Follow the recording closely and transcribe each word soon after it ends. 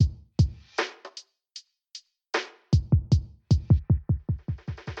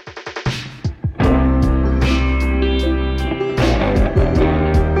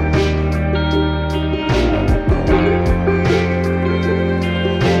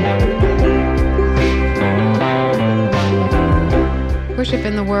Worship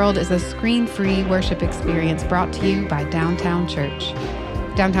in the World is a screen-free worship experience brought to you by Downtown Church.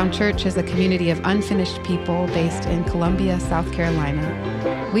 Downtown Church is a community of unfinished people based in Columbia, South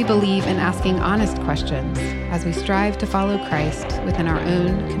Carolina. We believe in asking honest questions as we strive to follow Christ within our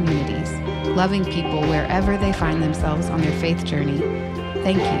own communities, loving people wherever they find themselves on their faith journey.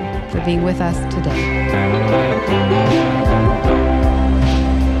 Thank you for being with us today.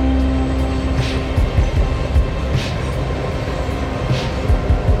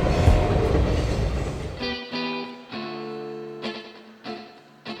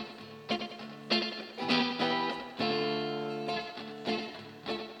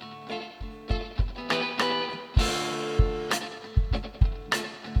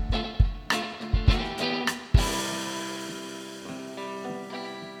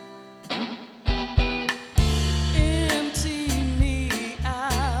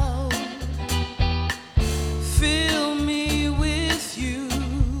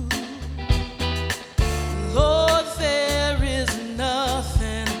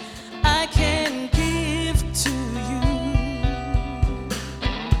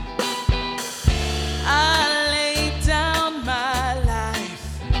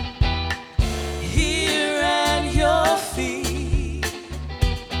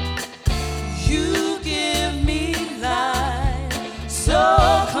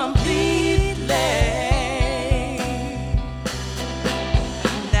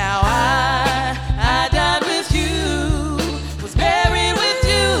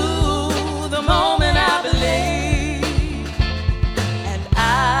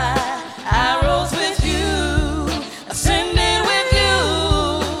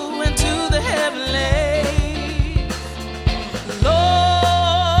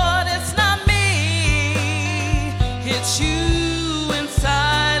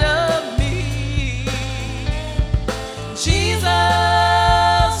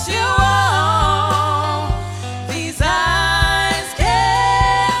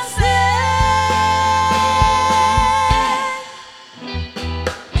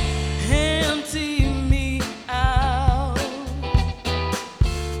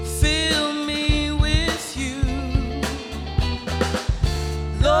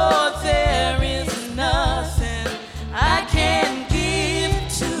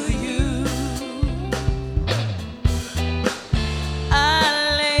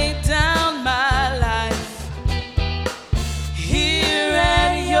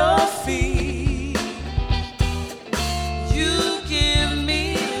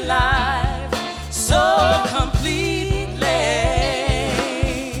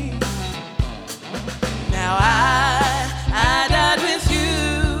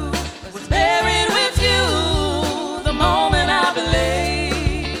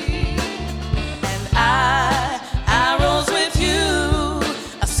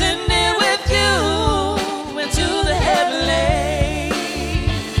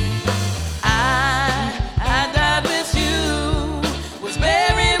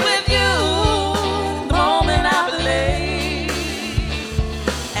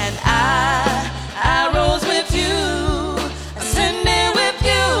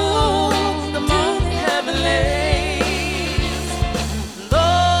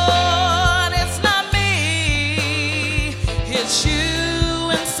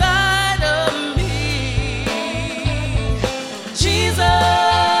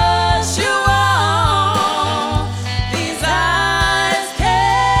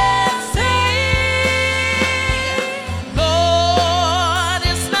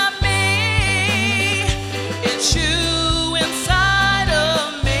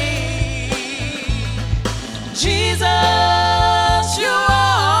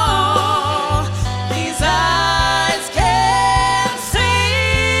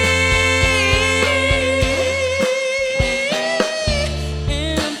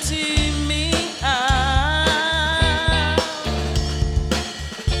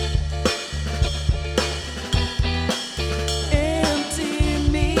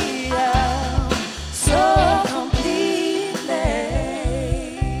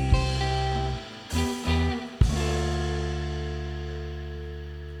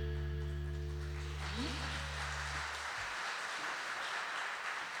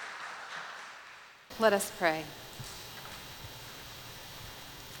 Let us pray.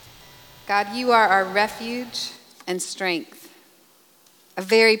 God, you are our refuge and strength, a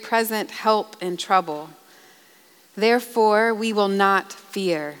very present help in trouble. Therefore, we will not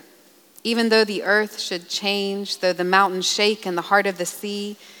fear. Even though the earth should change, though the mountains shake in the heart of the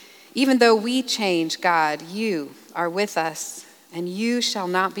sea, even though we change, God, you are with us, and you shall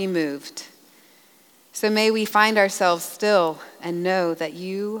not be moved. So may we find ourselves still and know that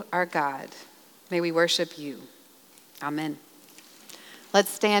you are God. May we worship you. Amen.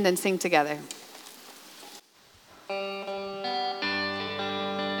 Let's stand and sing together.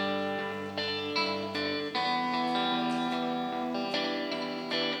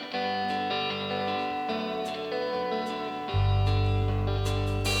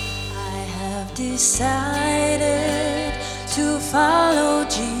 Decided to follow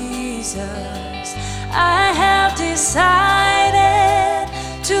Jesus. I have decided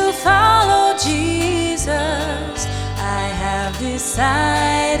to follow Jesus. I have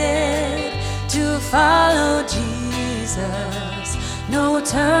decided to follow Jesus. No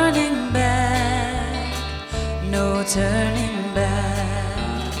turning back, no turning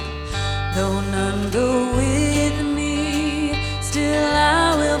back. Though none go with me, still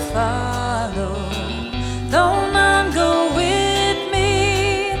I will follow. Though none go with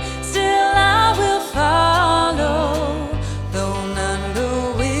me, still I will follow. Though none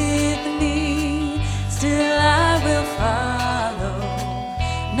go with me, still I will follow.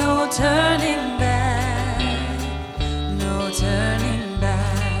 No turning back, no turning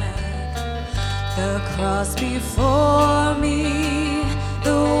back. The cross before me,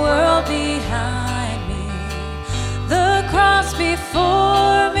 the world behind me. The cross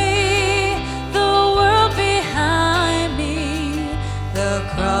before me,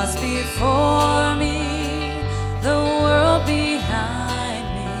 cross before me, the world behind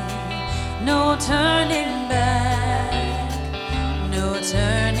me. No turning back, no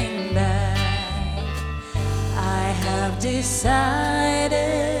turning back. I have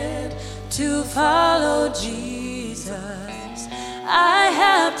decided to follow Jesus. I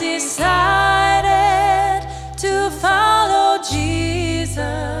have decided to follow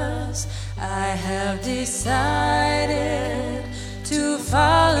Jesus. I have decided to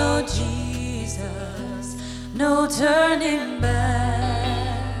follow Jesus. No turning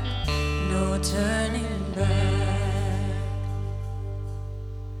back, no turning back.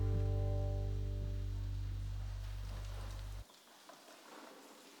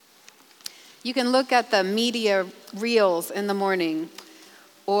 You can look at the media reels in the morning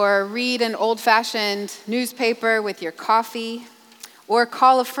or read an old-fashioned newspaper with your coffee or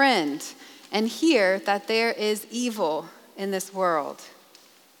call a friend and hear that there is evil in this world.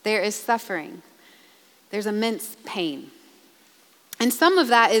 There is suffering. There's immense pain. And some of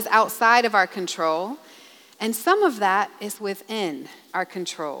that is outside of our control, and some of that is within our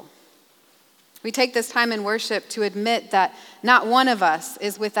control. We take this time in worship to admit that not one of us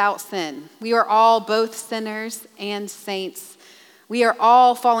is without sin. We are all both sinners and saints. We are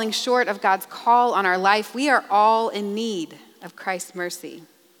all falling short of God's call on our life. We are all in need of Christ's mercy.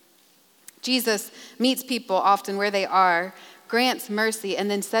 Jesus meets people often where they are, grants mercy, and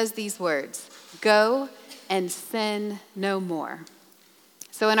then says these words, "Go and sin no more."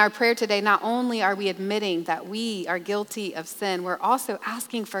 So in our prayer today, not only are we admitting that we are guilty of sin, we're also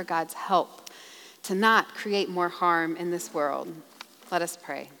asking for God's help to not create more harm in this world. Let us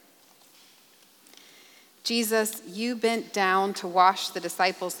pray. Jesus, you bent down to wash the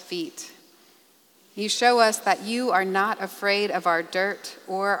disciples' feet. You show us that you are not afraid of our dirt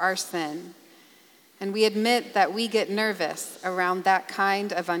or our sin. And we admit that we get nervous around that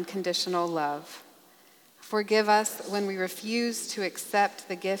kind of unconditional love. Forgive us when we refuse to accept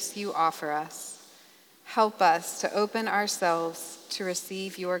the gifts you offer us. Help us to open ourselves to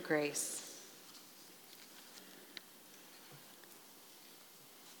receive your grace.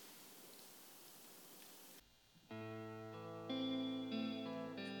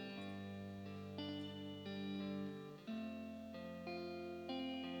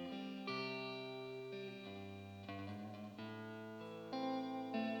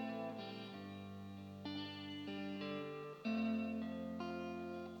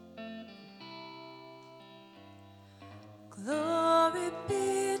 Glory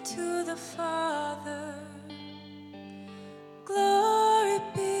be to the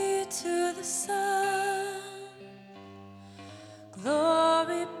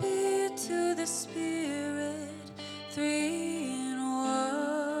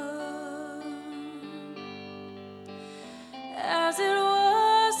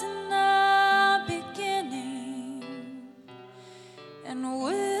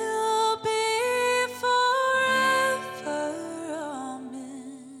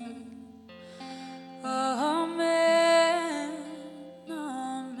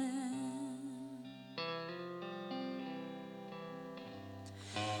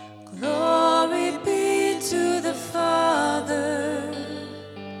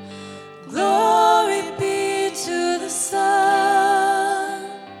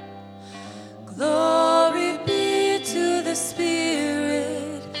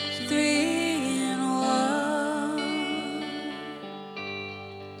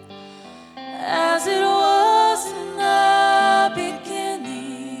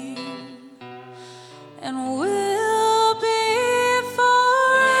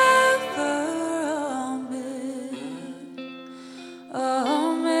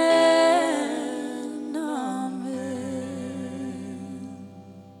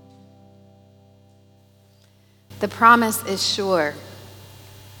The promise is sure.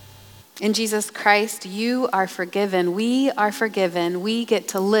 In Jesus Christ, you are forgiven. We are forgiven. We get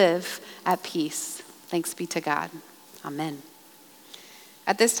to live at peace. Thanks be to God. Amen.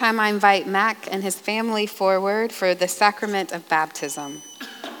 At this time, I invite Mac and his family forward for the sacrament of baptism.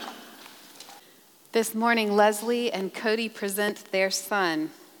 This morning, Leslie and Cody present their son,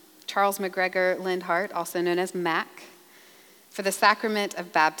 Charles McGregor Lindhart, also known as Mac, for the sacrament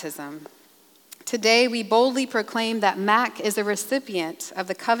of baptism. Today, we boldly proclaim that Mac is a recipient of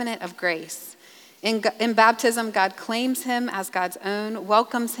the covenant of grace. In baptism, God claims him as God's own,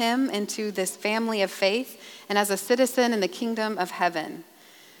 welcomes him into this family of faith, and as a citizen in the kingdom of heaven.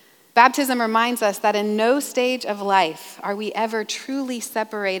 Baptism reminds us that in no stage of life are we ever truly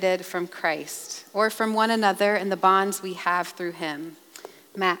separated from Christ or from one another in the bonds we have through him.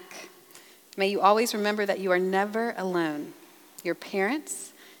 Mac, may you always remember that you are never alone. Your parents,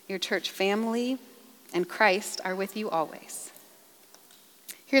 your church family, and Christ are with you always.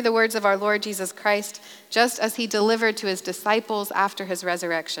 Hear the words of our Lord Jesus Christ, just as he delivered to his disciples after his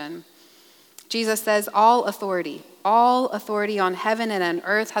resurrection. Jesus says, all authority on heaven and on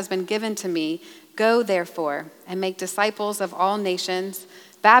earth has been given to me. Go, therefore, and make disciples of all nations,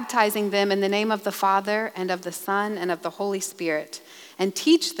 baptizing them in the name of the Father and of the Son and of the Holy Spirit, and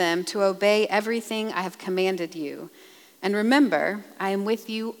teach them to obey everything I have commanded you. And remember, I am with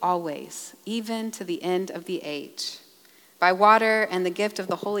you always, even to the end of the age. By water and the gift of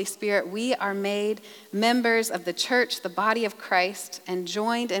the Holy Spirit, we are made members of the church, the body of Christ, and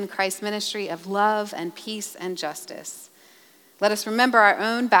joined in Christ's ministry of love and peace and justice. Let us remember our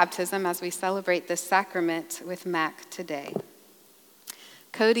own baptism as we celebrate this sacrament with Mac today.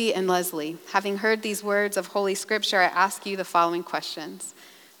 Cody and Leslie, having heard these words of Holy Scripture, I ask you the following questions.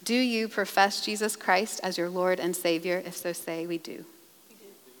 Do you profess Jesus Christ as your Lord and Savior? If so, say we do.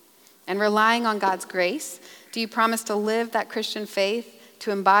 And relying on God's grace, do you promise to live that Christian faith, to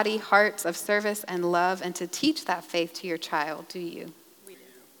embody hearts of service and love, and to teach that faith to your child? Do you? We do.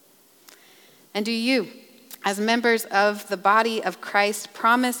 And do you, as members of the body of Christ,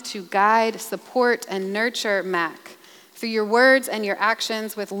 promise to guide, support, and nurture Mac through your words and your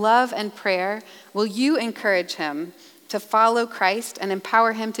actions with love and prayer? Will you encourage him to follow Christ and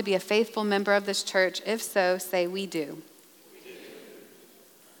empower him to be a faithful member of this church? If so, say we do.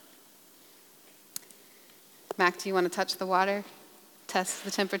 Mac, do you want to touch the water? Test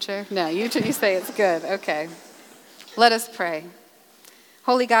the temperature? No, you say it's good. Okay. Let us pray.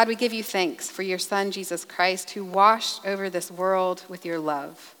 Holy God, we give you thanks for your Son, Jesus Christ, who washed over this world with your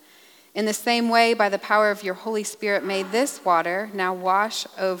love. In the same way, by the power of your Holy Spirit, may this water now wash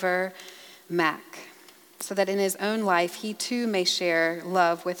over Mac, so that in his own life he too may share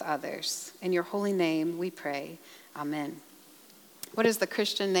love with others. In your holy name we pray. Amen. What is the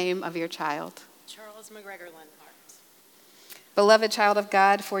Christian name of your child? Charles McGregor Lindhart. Beloved child of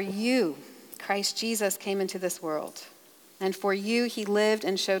God, for you, Christ Jesus came into this world. And for you, he lived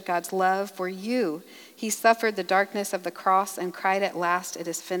and showed God's love. For you, he suffered the darkness of the cross and cried at last, it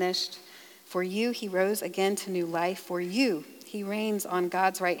is finished. For you, he rose again to new life. For you, he reigns on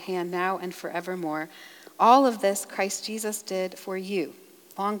God's right hand now and forevermore. All of this Christ Jesus did for you,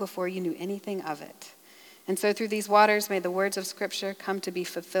 long before you knew anything of it. And so through these waters, may the words of Scripture come to be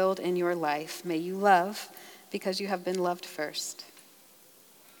fulfilled in your life. May you love because you have been loved first.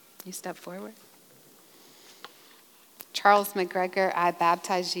 You step forward. Charles McGregor, I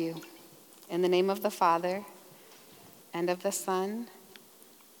baptize you in the name of the Father and of the Son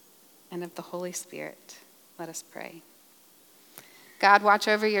and of the Holy Spirit. Let us pray. God, watch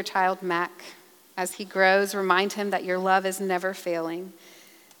over your child Mac. As he grows, remind him that your love is never failing.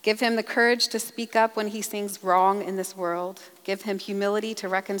 Give him the courage to speak up when he sees wrong in this world. Give him humility to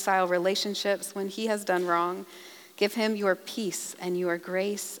reconcile relationships when he has done wrong. Give him your peace and your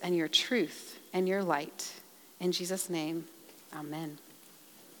grace and your truth and your light. In Jesus' name, amen.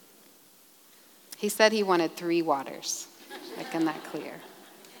 He said he wanted 3 waters, making that clear.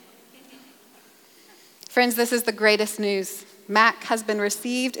 Friends, this is the greatest news. Mac has been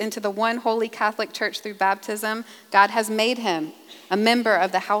received into the one holy Catholic Church through baptism. God has made him a member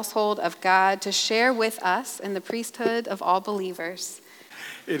of the household of God to share with us in the priesthood of all believers.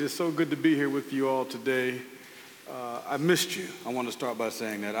 It is so good to be here with you all today. I missed you. I want to start by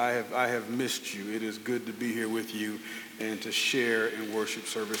saying that I have missed you. It is good to be here with you and to share in worship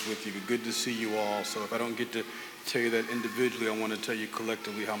service with you. Good to see you all. So if I don't get to tell you that individually, I want to tell you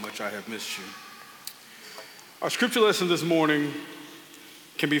collectively how much I have missed you. Our scripture lesson this morning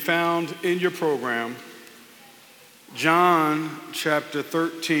can be found in your program, John chapter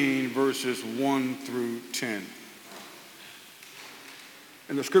 13, verses 1 through 10.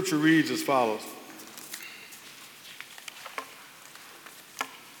 And the scripture reads as follows.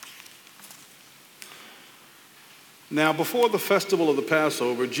 Now, before the festival of the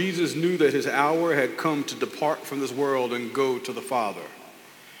Passover, Jesus knew that his hour had come to depart from this world and go to the Father.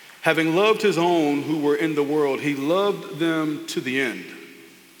 Having loved his own who were in the world, he loved them to the end.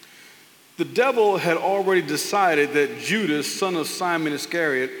 The devil had already decided that Judas, son of Simon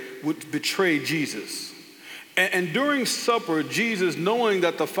Iscariot, would betray Jesus. And during supper, Jesus, knowing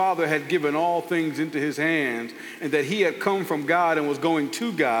that the Father had given all things into his hands and that he had come from God and was going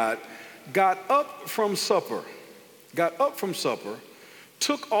to God, got up from supper,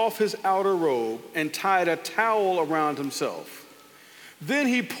 took off his outer robe and tied a towel around himself. Then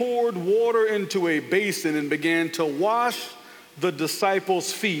he poured water into a basin and began to wash the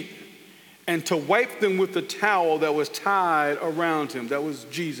disciples' feet and to wipe them with the towel that was tied around him. That was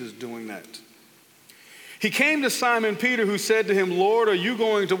Jesus doing that. He came to Simon Peter, who said to him, "Lord, are you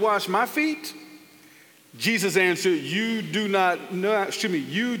going to wash my feet?" Jesus answered, You do not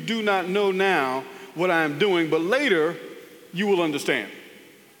know now what I am doing, but later you will understand.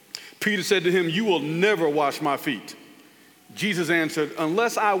 Peter said to him, "You will never wash my feet." Jesus answered,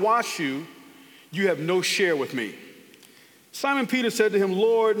 "Unless I wash you, you have no share with me." Simon Peter said to him,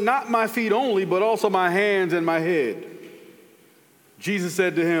 "Lord, not my feet only, but also my hands and my head." Jesus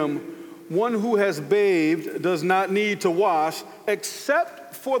said to him, "One who has bathed does not need to wash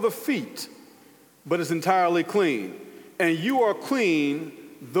except for the feet, but is entirely clean. And you are clean,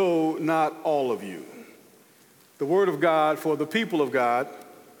 though not all of you." The word of God for the people of God.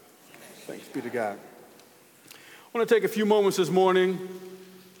 Thanks be to God. I want to take a few moments this morning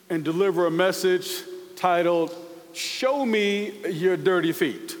and deliver a message titled, "Show Me Your Dirty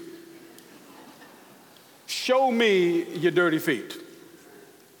Feet." Show me your dirty feet.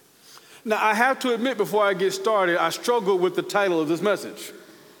 Now, I have to admit before I get started, I struggled with the title of this message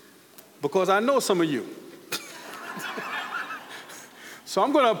because I know some of you. So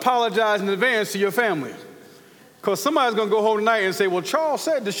I'm going to apologize in advance to your family because somebody's going to go home tonight and say, "Well, Charles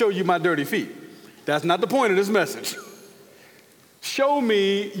said to show you my dirty feet." That's not the point of this message. Show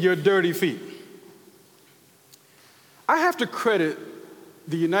me your dirty feet. I have to credit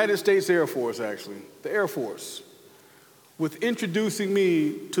the United States Air Force, the Air Force, with introducing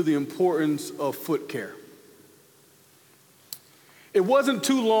me to the importance of foot care. It wasn't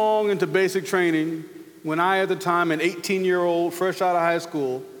too long into basic training when I, at the time, an 18-year-old fresh out of high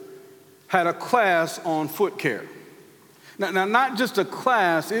school, had a class on foot care. Now, not just a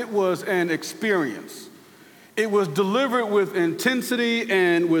class, it was an experience. It was delivered with intensity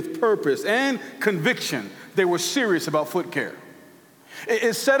and with purpose and conviction. They were serious about foot care.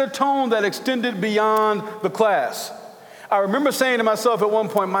 It set a tone that extended beyond the class. I remember saying to myself at one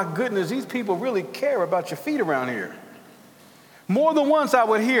point, "My goodness, these people really care about your feet around here." More than once I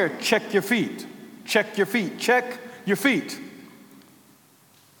would hear, "Check your feet, check your feet, check your feet."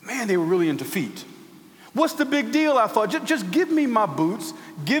 Man, they were really into feet. What's the big deal, I thought? Just give me my boots,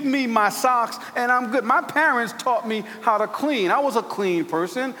 give me my socks, and I'm good. My parents taught me how to clean. I was a clean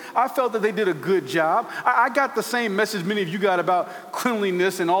person. I felt that they did a good job. I got the same message many of you got about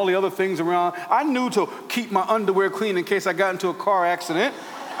cleanliness and all the other things around. I knew to keep my underwear clean in case I got into a car accident.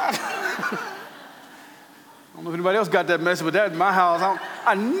 I don't know if anybody else got that message, but that in my house,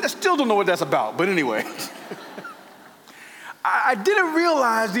 I still don't know what that's about, but anyway. I didn't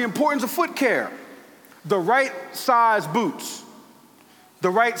realize the importance of foot care. The right size boots, the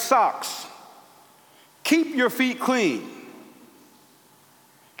right socks, keep your feet clean,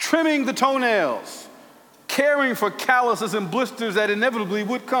 trimming the toenails, caring for calluses and blisters that inevitably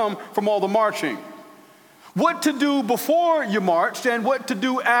would come from all the marching. What to do before you marched and what to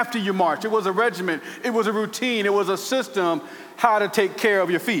do after you marched. It was a regimen, it was a routine, it was a system, how to take care of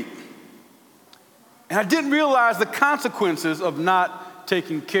your feet. And I didn't realize the consequences of not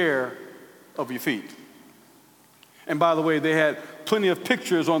taking care of your feet. And by the way, they had plenty of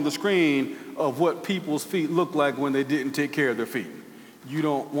pictures on the screen of what people's feet looked like when they didn't take care of their feet. You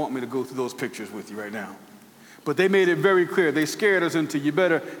don't want me to go through those pictures with you right now. But they made it very clear. They scared us into you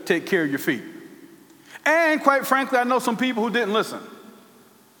better take care of your feet. And quite frankly, I know some people who didn't listen.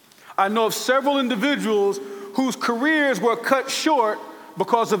 I know of several individuals whose careers were cut short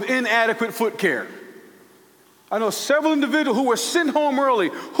because of inadequate foot care. I know several individuals who were sent home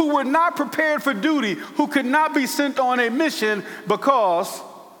early, who were not prepared for duty, who could not be sent on a mission because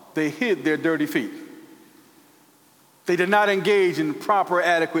they hid their dirty feet. They did not engage in proper,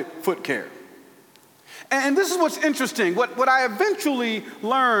 adequate foot care. And this is what's interesting. What I eventually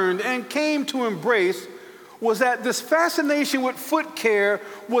learned and came to embrace was that this fascination with foot care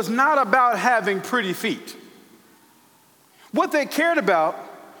was not about having pretty feet. What they cared about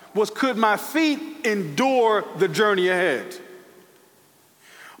was, could my feet endure the journey ahead?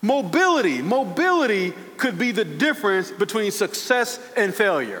 Mobility could be the difference between success and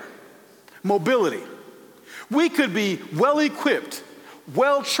failure. Mobility. We could be well-equipped,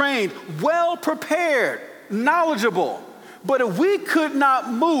 well-trained, well-prepared, knowledgeable. But if we could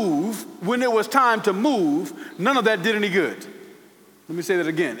not move when it was time to move, none of that did any good. Let me say that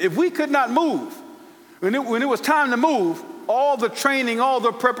again. If we could not move when it was time to move, all the training, all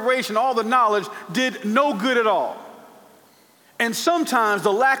the preparation, all the knowledge did no good at all. And sometimes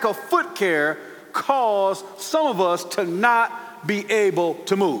the lack of foot care caused some of us to not be able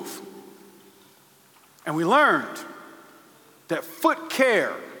to move. And we learned that foot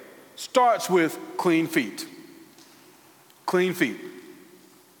care starts with clean feet. Clean feet.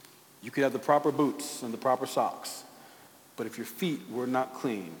 You could have the proper boots and the proper socks, but if your feet were not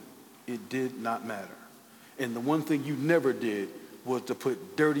clean, it did not matter. And the one thing you never did was to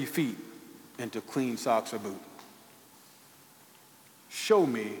put dirty feet into clean socks or boots. Show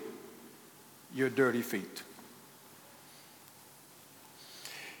me your dirty feet.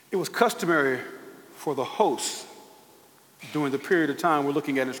 It was customary for the host during the period of time we're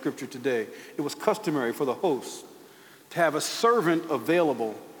looking at in Scripture today. It was customary for the host to have a servant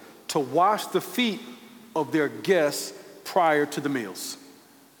available to wash the feet of their guests prior to the meals.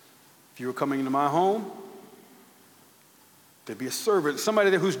 If you were coming into my home, there'd be a servant, somebody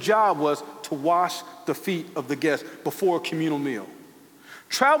there whose job was to wash the feet of the guests before a communal meal.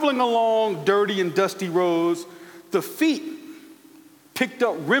 Traveling along dirty and dusty roads, the feet picked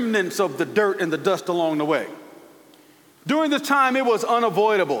up remnants of the dirt and the dust along the way. During this time, it was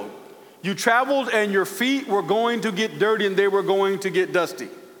unavoidable. You traveled and your feet were going to get dirty and they were going to get dusty.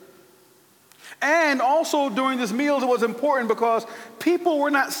 And also during this meal, it was important because people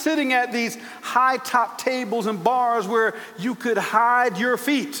were not sitting at these high-top tables and bars where you could hide your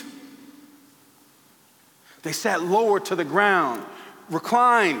feet. They sat lower to the ground,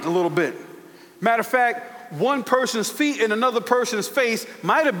 reclined a little bit. Matter of fact, one person's feet and another person's face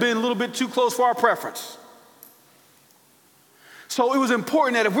might have been a little bit too close for our preference. So it was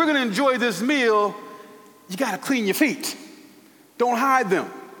important that if we're going to enjoy this meal, you got to clean your feet. Don't hide them.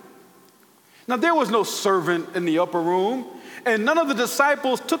 Now, there was no servant in the upper room, and none of the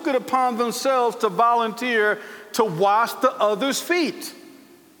disciples took it upon themselves to volunteer to wash the other's feet.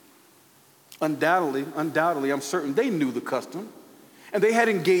 Undoubtedly, I'm certain they knew the custom, and they had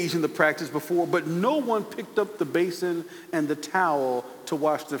engaged in the practice before, but no one picked up the basin and the towel to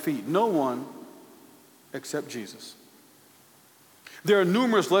wash their feet. No one except Jesus. There are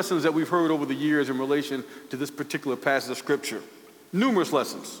numerous lessons that we've heard over the years in relation to this particular passage of Scripture. Numerous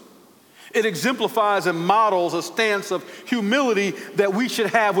lessons. It exemplifies and models a stance of humility that we should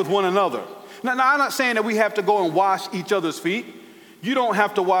have with one another. Now, I'm not saying that we have to go and wash each other's feet. You don't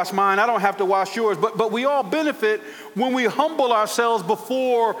have to wash mine. I don't have to wash yours. But we all benefit when we humble ourselves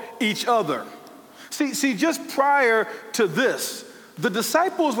before each other. See, just prior to this, the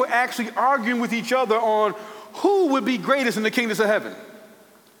disciples were actually arguing with each other on who would be greatest in the kingdom of heaven.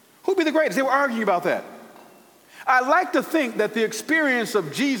 Who would be the greatest? They were arguing about that. I like to think that the experience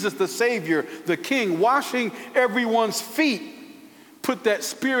of Jesus, the Savior, the King, washing everyone's feet, put that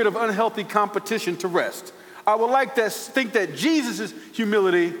spirit of unhealthy competition to rest. I would like to think that Jesus'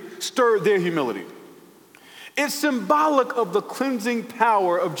 humility stirred their humility. It's symbolic of the cleansing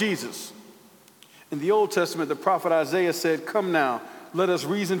power of Jesus. In the Old Testament, the prophet Isaiah said, "Come now, let us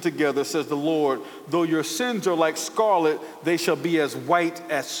reason together, says the Lord. Though your sins are like scarlet, they shall be as white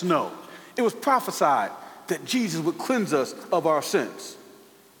as snow." It was prophesied that Jesus would cleanse us of our sins.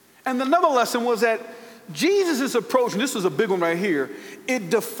 And another lesson was that Jesus' approach, and this was a big one right here, it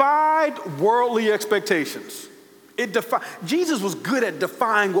defied worldly expectations. Jesus was good at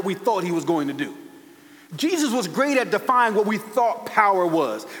defying what we thought he was going to do. Jesus was great at defying what we thought power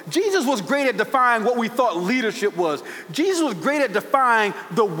was. Jesus was great at defying what we thought leadership was. Jesus was great at defying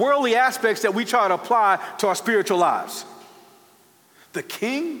the worldly aspects that we try to apply to our spiritual lives. The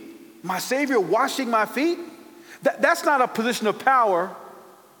King, my Savior, washing my feet, that's not a position of power,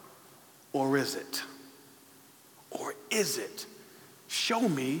 or is it? Or is it? Show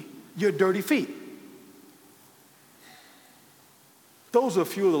me your dirty feet. Those are a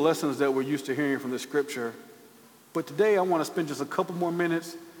few of the lessons that we're used to hearing from the Scripture. But today I want to spend just a couple more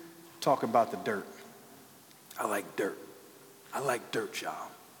minutes talking about the dirt. I like dirt. I like dirt, y'all.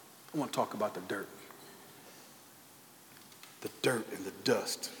 I want to talk about the dirt. The dirt and the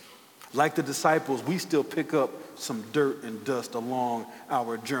dust. Like the disciples, we still pick up some dirt and dust along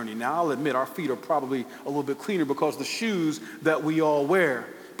our journey. Now, I'll admit our feet are probably a little bit cleaner because of the shoes that we all wear,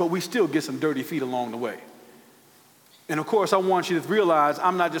 but we still get some dirty feet along the way. And of course, I want you to realize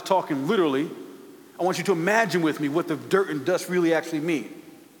I'm not just talking literally. I want you to imagine with me what the dirt and dust really actually mean.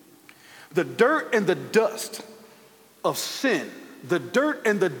 The dirt and the dust of sin, the dirt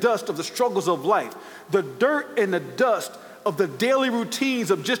and the dust of the struggles of life, the dirt and the dust of the daily routines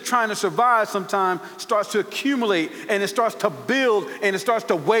of just trying to survive sometimes starts to accumulate, and it starts to build, and it starts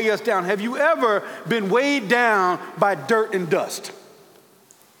to weigh us down. Have you ever been weighed down by dirt and dust?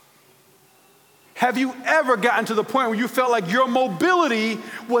 Have you ever gotten to the point where you felt like your mobility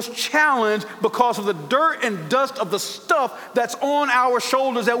was challenged because of the dirt and dust of the stuff that's on our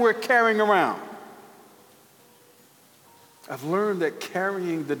shoulders that we're carrying around? I've learned that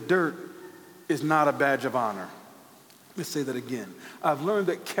carrying the dirt is not a badge of honor. Let's say that again. I've learned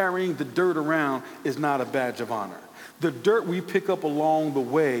that carrying the dirt around is not a badge of honor. The dirt we pick up along the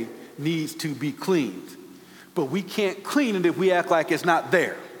way needs to be cleaned, but we can't clean it if we act like it's not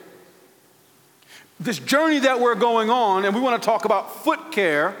there. This journey that we're going on, and we want to talk about foot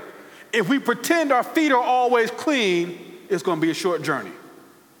care, if we pretend our feet are always clean, it's going to be a short journey.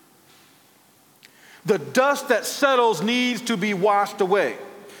 The dust that settles needs to be washed away.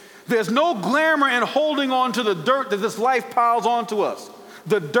 There's no glamour in holding on to the dirt that this life piles onto us.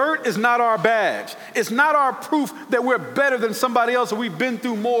 The dirt is not our badge. It's not our proof that we're better than somebody else or we've been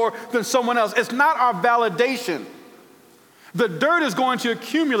through more than someone else. It's not our validation. The dirt is going to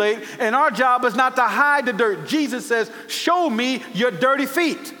accumulate, and our job is not to hide the dirt. Jesus says, show me your dirty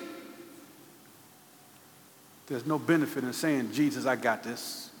feet. There's no benefit in saying, Jesus, I got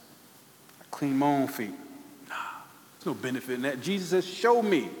this. I clean my own feet. Nah, there's no benefit in that. Jesus says, show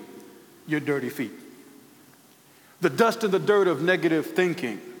me your dirty feet. The dust and the dirt of negative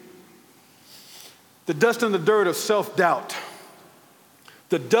thinking. The dust and the dirt of self-doubt.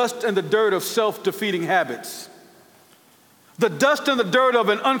 The dust and the dirt of self-defeating habits. The dust and the dirt of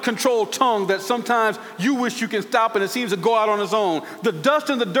an uncontrolled tongue that sometimes you wish you can stop and it seems to go out on its own. The dust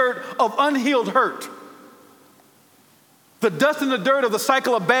and the dirt of unhealed hurt. The dust and the dirt of the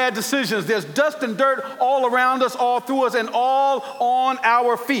cycle of bad decisions. There's dust and dirt all around us, all through us, and all on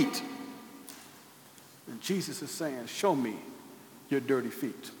our feet. And Jesus is saying, show me your dirty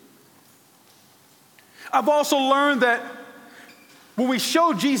feet. I've also learned that when we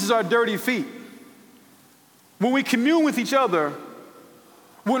show Jesus our dirty feet, when we commune with each other,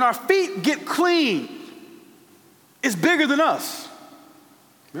 when our feet get clean, it's bigger than us.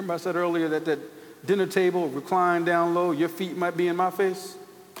 Remember I said earlier that dinner table reclined down low, your feet might be in my face?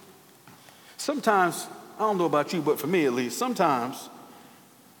 Sometimes, I don't know about you, but for me at least, sometimes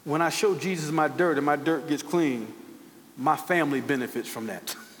when I show Jesus my dirt and my dirt gets clean, my family benefits from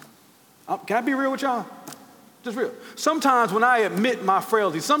that. Can I be real with y'all? Just real. Sometimes when I admit my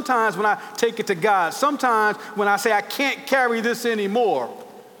frailty, sometimes when I take it to God, sometimes when I say I can't carry this anymore,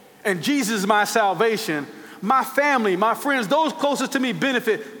 and Jesus is my salvation, my family, my friends, those closest to me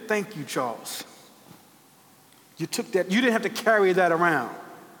benefit. Thank you, Charles. You took that, you didn't have to carry that around.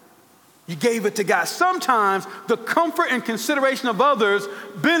 You gave it to God. Sometimes the comfort and consideration of others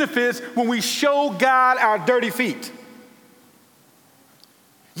benefits when we show God our dirty feet.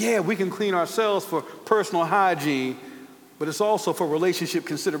 Yeah, we can clean ourselves for personal hygiene, but it's also for relationship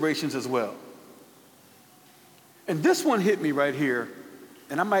considerations as well. And this one hit me right here,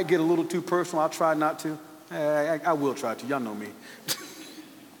 and I might get a little too personal. I'll try not to. I will try to. Y'all know me.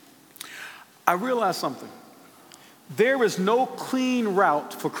 I realized something. There is no clean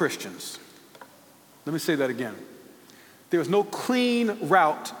route for Christians. Let me say that again. There is no clean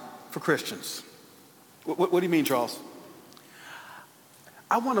route for Christians. What do you mean, Charles?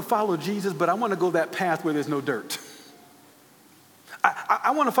 I want to follow Jesus, but I want to go that path where there's no dirt.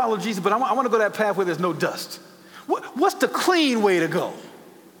 I want to follow Jesus, but I want to go that path where there's no dust. What's the clean way to go?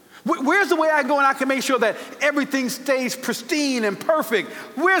 Where's the way I go and I can make sure that everything stays pristine and perfect?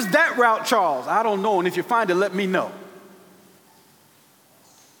 Where's that route, Charles? I don't know, and if you find it, let me know.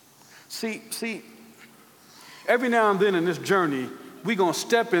 See, every now and then in this journey, we're going to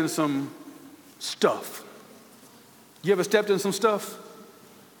step in some stuff. You ever stepped in some stuff?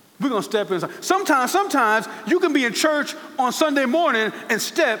 We're going to step in some. Sometimes you can be in church on Sunday morning and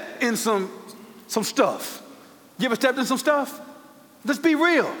step in some stuff. You ever stepped in some stuff? Let's be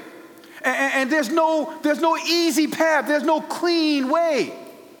real. And there's no easy path. There's no clean way.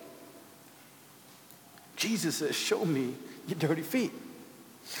 Jesus says, show me your dirty feet.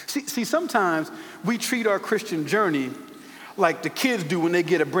 See, sometimes we treat our Christian journey like the kids do when they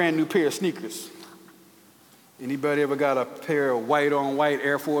get a brand new pair of sneakers. Anybody ever got a pair of white on white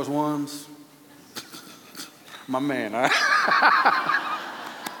Air Force Ones? My man, I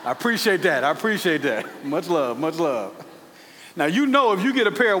appreciate that. I appreciate that. Much love, much love. Now, you know if you get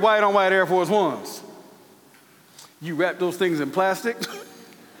a pair of white on white Air Force Ones, you wrap those things in plastic,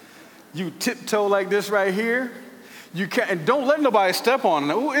 you tiptoe like this right here, You can't, and don't let nobody step on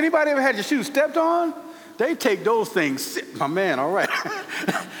them. Ooh, anybody ever had your shoes stepped on? They take those things, my man, all right.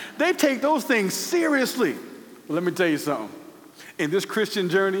 They take those things seriously. Well, let me tell you something. In this Christian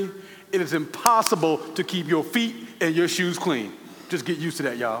journey, it is impossible to keep your feet and your shoes clean. Just get used to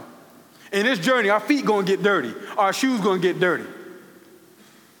that, y'all. In this journey, our feet gonna get dirty. Our shoes gonna get dirty.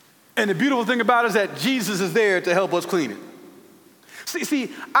 And the beautiful thing about it is that Jesus is there to help us clean it.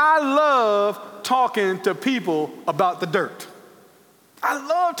 See, I love talking to people about the dirt. I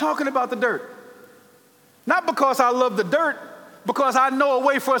love talking about the dirt. Not because I love the dirt, because I know a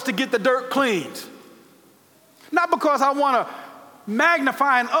way for us to get the dirt cleaned. Not because I want to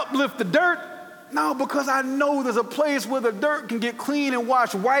magnify and uplift the dirt. No, because I know there's a place where the dirt can get clean and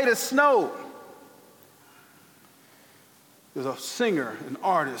washed white as snow. There's a singer, an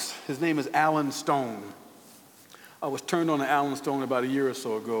artist. His name is Alan Stone. I was turned on to Alan Stone about a year or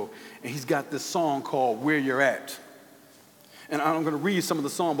so ago, and he's got this song called Where You're At. And I'm going to read some of the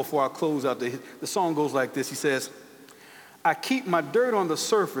song before I close out. The song goes like this. He says, I keep my dirt on the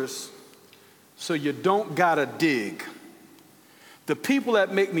surface so you don't gotta dig. The people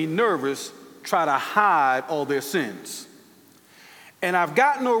that make me nervous try to hide all their sins. And I've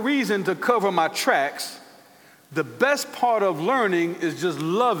got no reason to cover my tracks. The best part of learning is just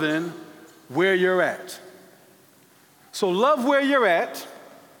loving where you're at. So love where you're at.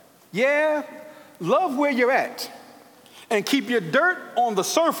 Yeah, love where you're at. And keep your dirt on the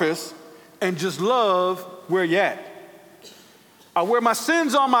surface and just love where you're at. I wear my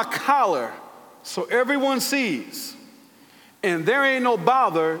sins on my collar so everyone sees. And there ain't no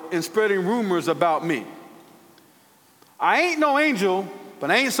bother in spreading rumors about me. I ain't no angel,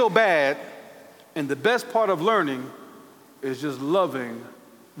 but I ain't so bad. And the best part of learning is just loving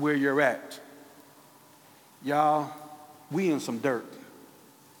where you're at. Y'all, we in some dirt.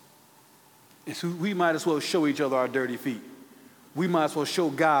 And so we might as well show each other our dirty feet. We might as well show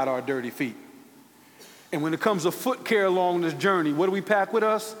God our dirty feet. And when it comes to foot care along this journey, what do we pack with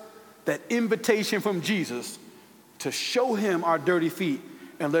us? That invitation from Jesus to show him our dirty feet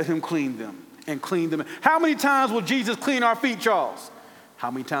and let him clean them and clean them. How many times will Jesus clean our feet, Charles?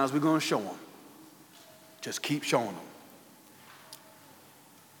 How many times are we going to show him? Just keep showing them.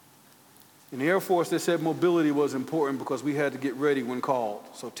 In the Air Force, they said mobility was important because we had to get ready when called.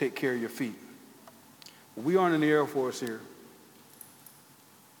 So take care of your feet. We aren't in the Air Force here,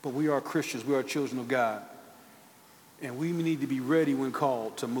 but we are Christians. We are children of God. And we need to be ready when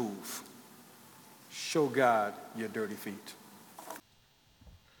called to move. Show God your dirty feet.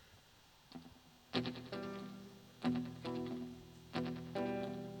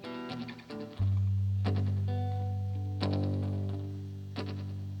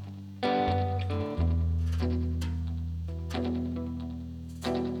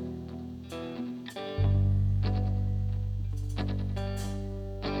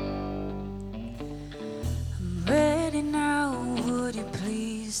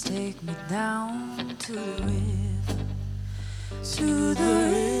 Take me down to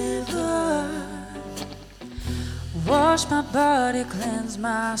the river, wash my body, cleanse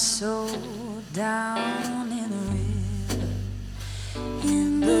my soul down in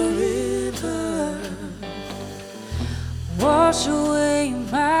the river, wash away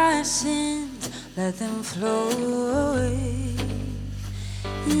my sins, let them flow away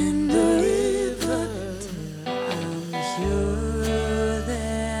in the river till I'm pure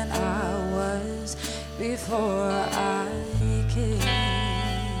before I came.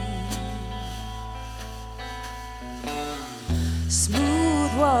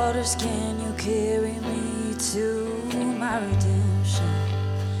 Smooth waters, can you carry me to my redemption?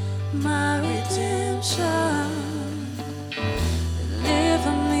 My redemption.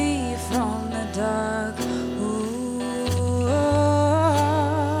 Deliver me from the dark. Ooh,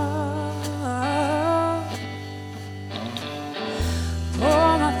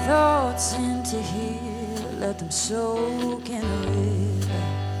 pour my thoughts into here. Let them soak in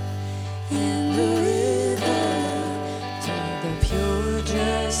the river, till they're pure,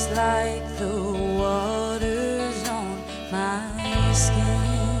 just like the waters on my skin.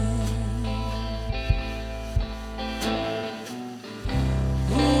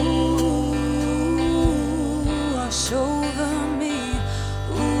 Ooh, wash over me.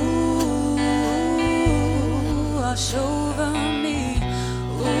 Ooh, wash over me.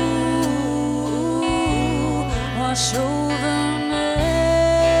 Wash over me,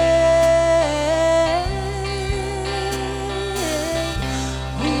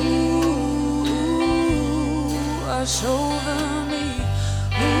 ooh, wash over me,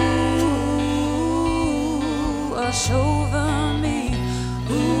 ooh, wash over me,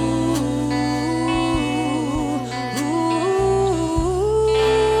 ooh, ooh,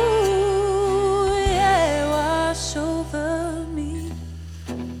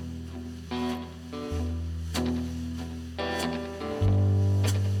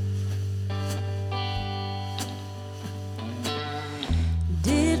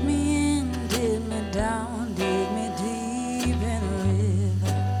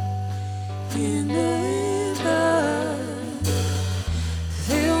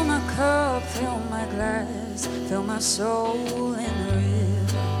 glass, fill my soul in the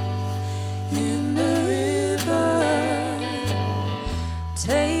river, in the river.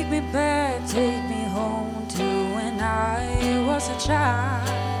 Take me back, take me home to when I was a child.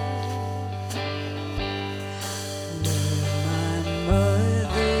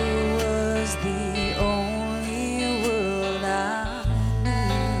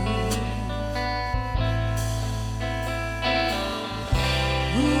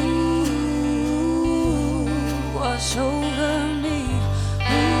 Wash over me,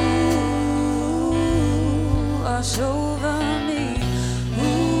 ooh, wash over me,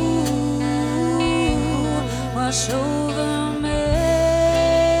 ooh, wash over me,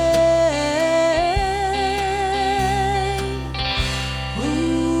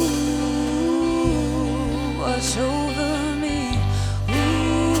 ooh, wash over me,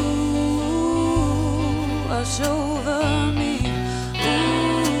 ooh, wash over me.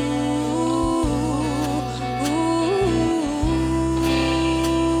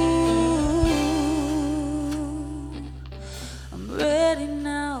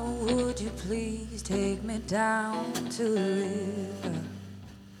 Please take me down to the river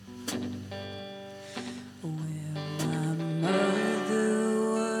where my mother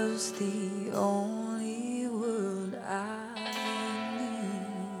was the only world I knew.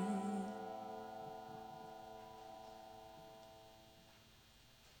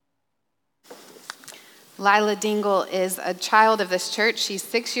 Lila Dingle is a child of this church. She's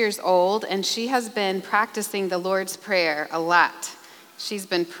 6 years old, and she has been practicing the Lord's Prayer a lot. She's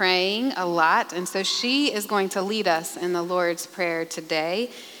been praying a lot, and so she is going to lead us in the Lord's Prayer today.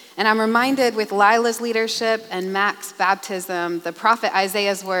 And I'm reminded with Lila's leadership and Mac's baptism, the prophet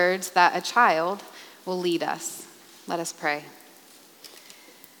Isaiah's words that a child will lead us. Let us pray.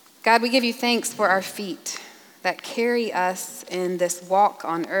 God, we give you thanks for our feet that carry us in this walk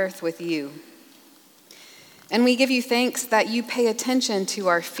on earth with you. And we give you thanks that you pay attention to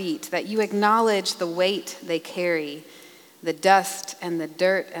our feet, that you acknowledge the weight they carry, the dust and the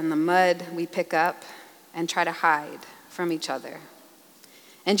dirt and the mud we pick up and try to hide from each other.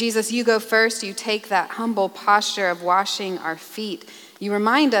 And Jesus, you go first. You take that humble posture of washing our feet. You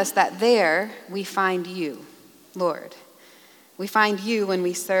remind us that there we find you, Lord. We find you when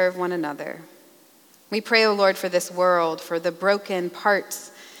we serve one another. We pray, O Lord, for this world, for the broken parts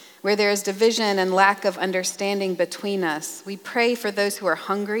where there is division and lack of understanding between us. We pray for those who are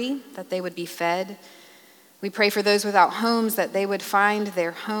hungry, that they would be fed. We pray for those without homes, that they would find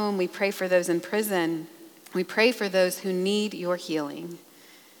their home. We pray for those in prison. We pray for those who need your healing.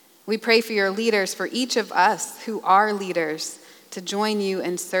 We pray for your leaders, for each of us who are leaders, to join you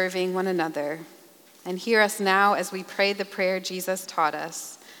in serving one another. And hear us now as we pray the prayer Jesus taught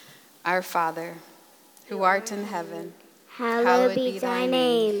us. Our Father, who art in heaven, hallowed be thy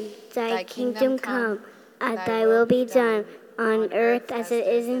name. Thy kingdom come, thy will be done, on earth as it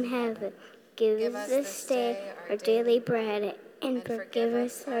is in heaven. Give us this day our daily bread, and forgive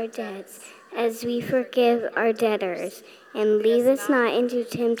us our debts, as we forgive our debtors. And lead us not into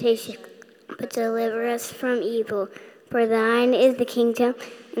temptation, but deliver us from evil. For thine is the kingdom,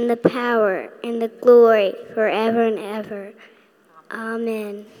 and the power, and the glory, forever and ever.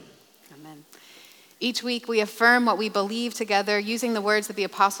 Amen. Amen. Each week we affirm what we believe together using the words of the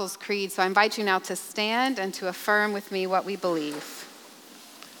Apostles' Creed. So I invite you now to stand and to affirm with me what we believe.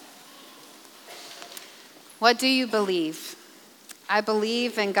 What do you believe? I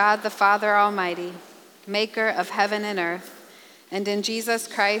believe in God the Father Almighty, maker of heaven and earth, and in Jesus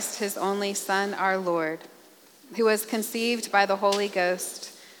Christ, his only Son, our Lord, who was conceived by the Holy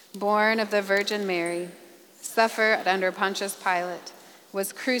Ghost, born of the Virgin Mary, suffered under Pontius Pilate,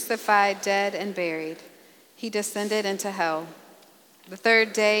 was crucified, dead, and buried. He descended into hell. The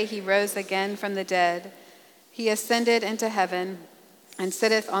third day he rose again from the dead. He ascended into heaven and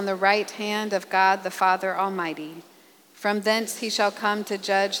sitteth on the right hand of God the Father Almighty. From thence he shall come to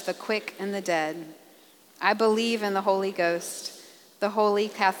judge the quick and the dead. I believe in the Holy Ghost, the Holy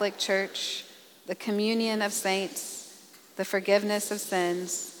Catholic Church, the communion of saints, the forgiveness of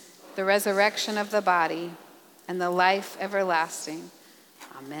sins, the resurrection of the body, and the life everlasting.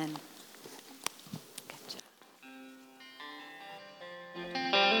 Amen.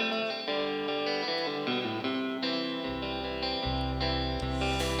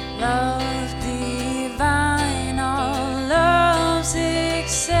 Love divine, all love's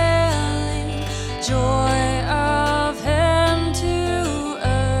excelling, joy of heaven to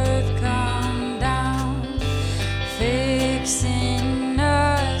earth come down, fix in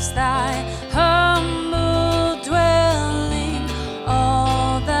us thy humble dwelling,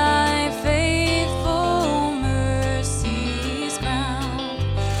 all thy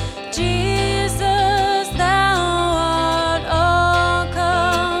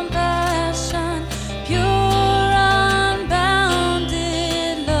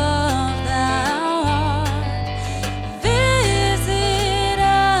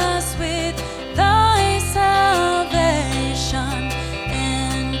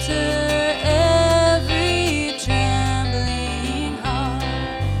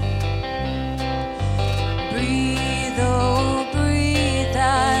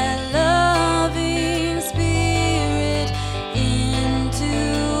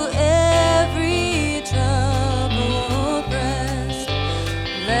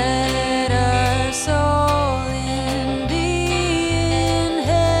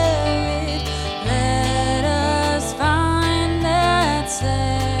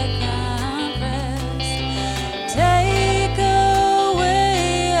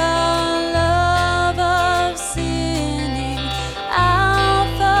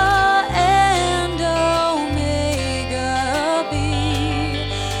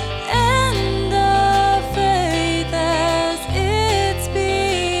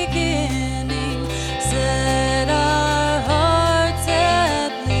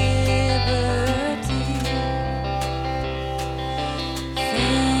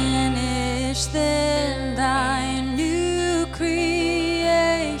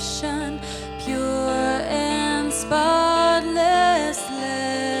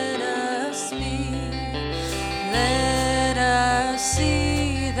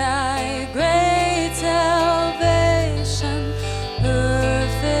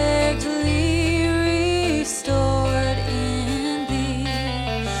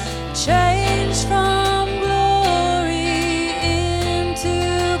changed from glory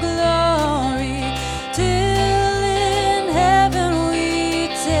into glory, till in heaven we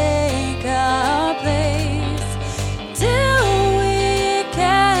take our place, till we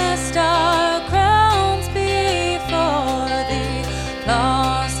cast our crowns before thee,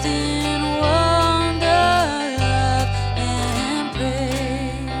 lost in wonder, love, and praise.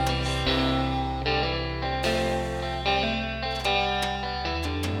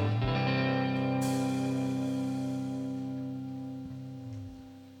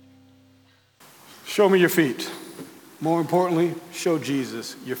 Show me your feet. More importantly, show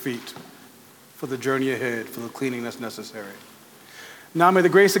Jesus your feet for the journey ahead, for the cleaning that's necessary. Now may the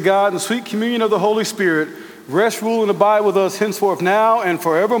grace of God and the sweet communion of the Holy Spirit rest, rule, and abide with us henceforth now and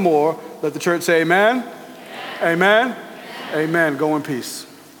forevermore. Let the church say amen. Amen. Amen. Amen. Go in peace.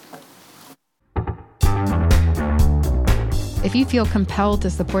 If you feel compelled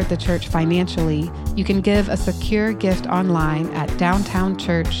to support the church financially, you can give a secure gift online at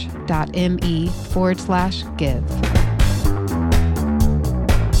downtownchurch.me/give.